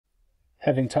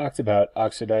Having talked about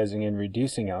oxidizing and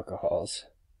reducing alcohols,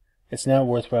 it's now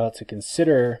worthwhile to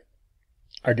consider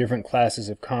our different classes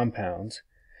of compounds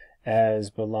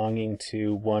as belonging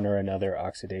to one or another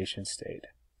oxidation state.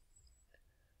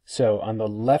 So on the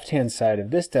left-hand side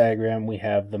of this diagram, we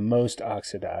have the most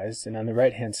oxidized, and on the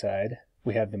right-hand side,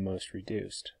 we have the most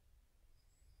reduced.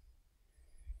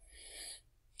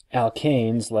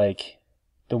 Alkanes, like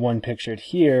the one pictured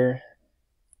here,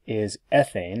 is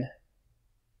ethane.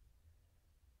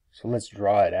 So let's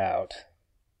draw it out.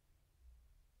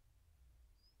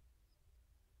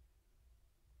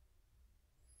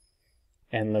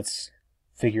 And let's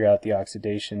figure out the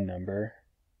oxidation number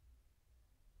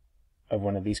of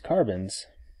one of these carbons.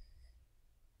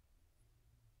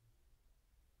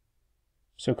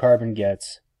 So carbon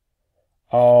gets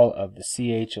all of the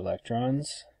CH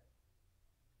electrons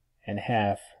and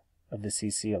half of the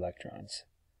CC electrons.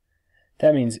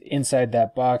 That means inside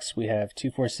that box we have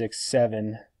 2, 4, 6,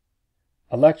 7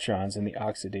 electrons, and the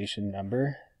oxidation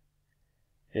number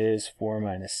is 4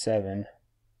 minus 7,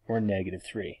 or negative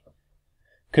 3.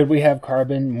 Could we have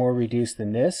carbon more reduced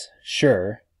than this?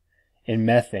 Sure, in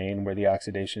methane, where the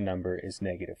oxidation number is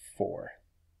negative 4.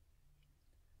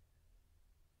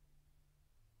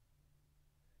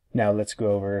 Now let's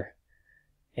go over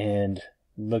and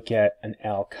look at an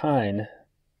alkyne.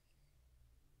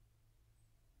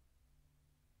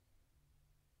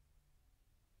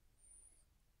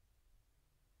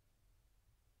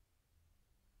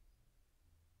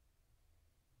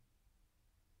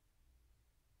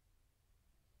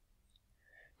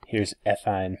 Here's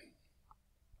ethyne.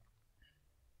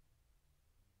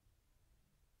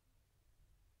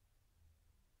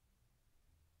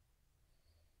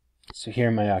 So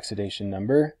here my oxidation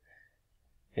number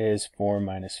is 4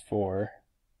 minus 5,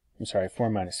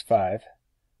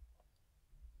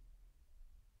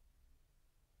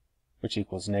 which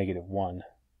equals negative 1.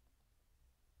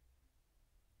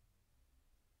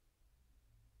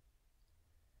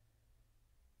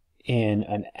 In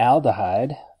an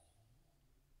aldehyde,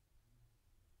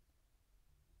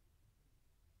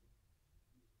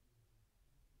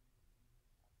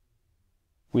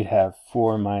 we'd have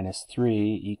 4 minus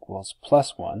 3 equals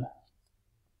plus 1.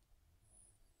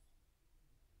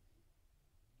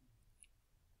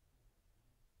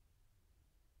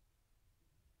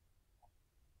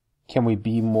 Can we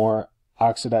be more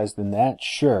oxidized than that?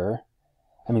 Sure.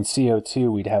 I mean,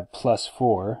 CO2, we'd have plus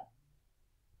 4.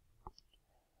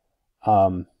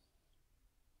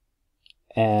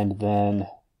 And then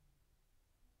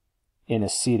in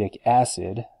acetic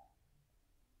acid,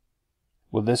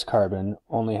 well, this carbon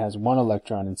only has 1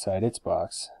 electron inside its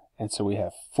box, and so we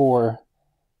have 4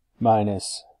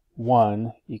 minus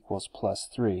 1 equals plus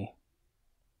 3.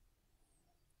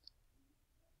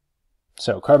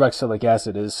 So carboxylic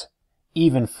acid is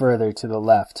even further to the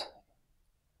left,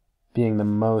 being the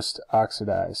most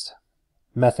oxidized.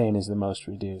 Methane is the most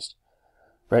reduced.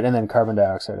 Right, and then carbon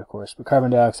dioxide, of course. But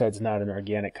carbon dioxide is not an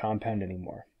organic compound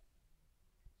anymore.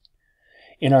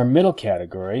 In our middle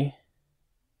category,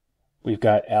 we've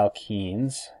got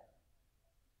alkenes.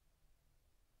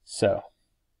 So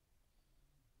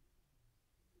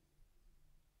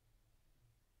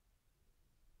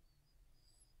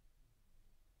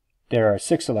there are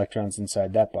 6 electrons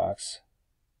inside that box.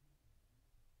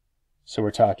 So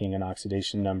we're talking an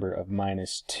oxidation number of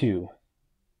minus 2.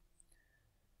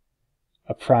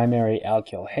 A primary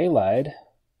alkyl halide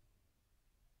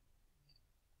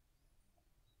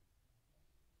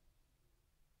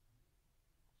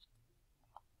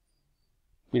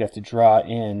we'd have to draw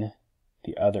in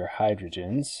the other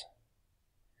hydrogens,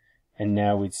 and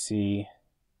now we'd see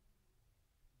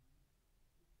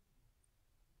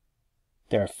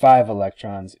there are 5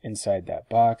 electrons inside that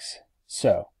box,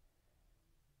 so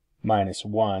minus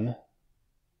 1.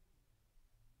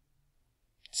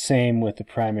 Same with the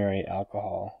primary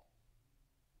alcohol.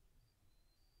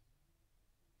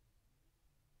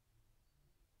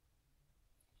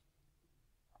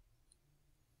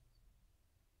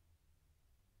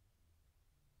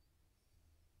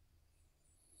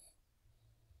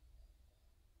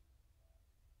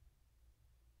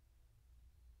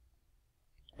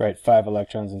 Right, 5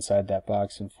 electrons inside that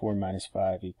box, and 4 minus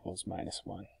 5 equals minus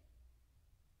 1.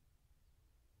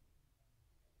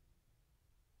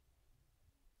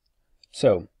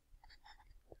 So,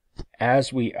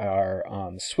 as we are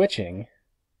switching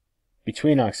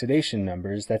between oxidation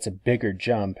numbers, that's a bigger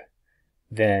jump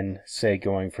than, say,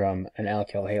 going from an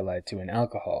alkyl halide to an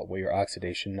alcohol, where your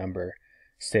oxidation number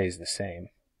stays the same.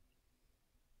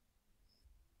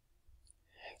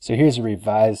 So here's a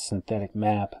revised synthetic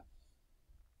map.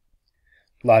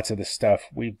 Lots of the stuff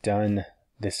we've done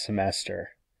this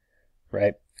semester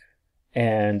right?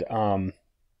 And on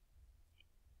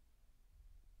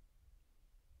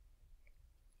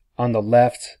the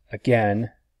left,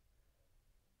 again,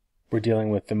 we're dealing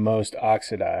with the most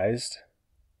oxidized,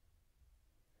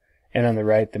 and on the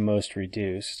right, the most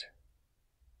reduced.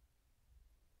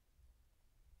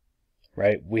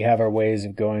 Right? We have our ways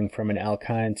of going from an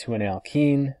alkyne to an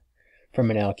alkene, from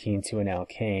an alkene to an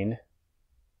alkane.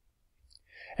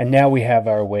 And now we have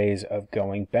our ways of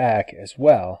going back as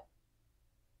well.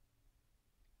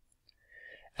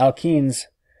 Alkenes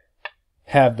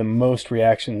have the most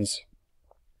reactions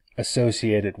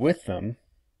associated with them,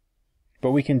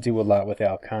 but we can do a lot with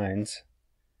alkynes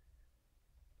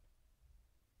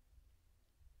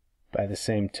by the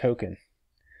same token.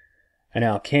 An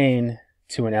alkane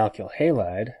to an alkyl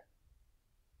halide,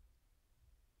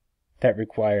 that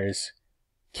requires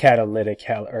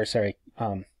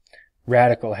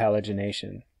radical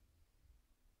halogenation,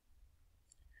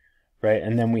 right?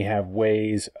 And then we have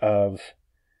ways of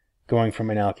going from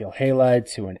an alkyl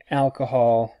halide to an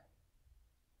alcohol,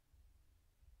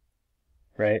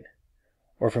 right?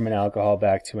 Or from an alcohol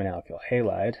back to an alkyl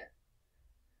halide.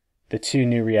 The two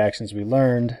new reactions we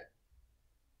learned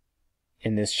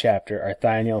in this chapter are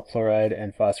thionyl chloride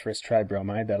and phosphorus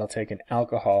tribromide. That'll take an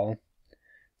alcohol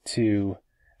to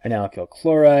an alkyl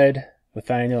chloride with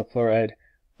thionyl chloride,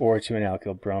 or to an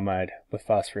alkyl bromide with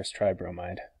phosphorus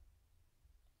tribromide.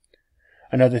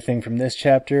 Another thing from this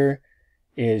chapter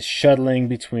is shuttling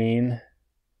between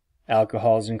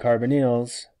alcohols and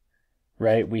carbonyls,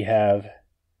 right? We have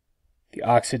the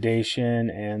oxidation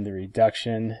and the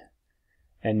reduction,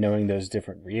 and knowing those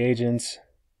different reagents.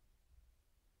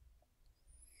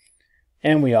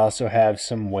 And we also have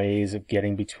some ways of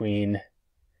getting between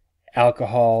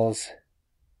alcohols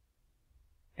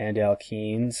and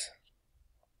alkenes,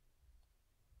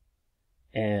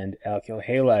 and alkyl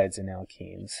halides and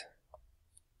alkenes.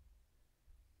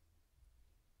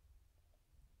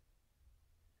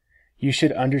 You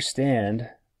should understand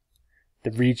the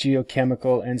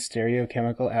regiochemical and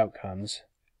stereochemical outcomes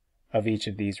of each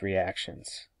of these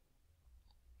reactions,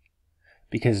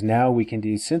 because now we can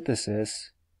do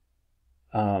synthesis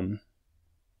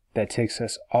that takes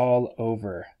us all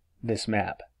over this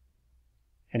map.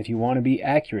 And if you want to be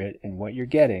accurate in what you're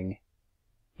getting,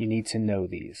 you need to know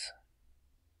these.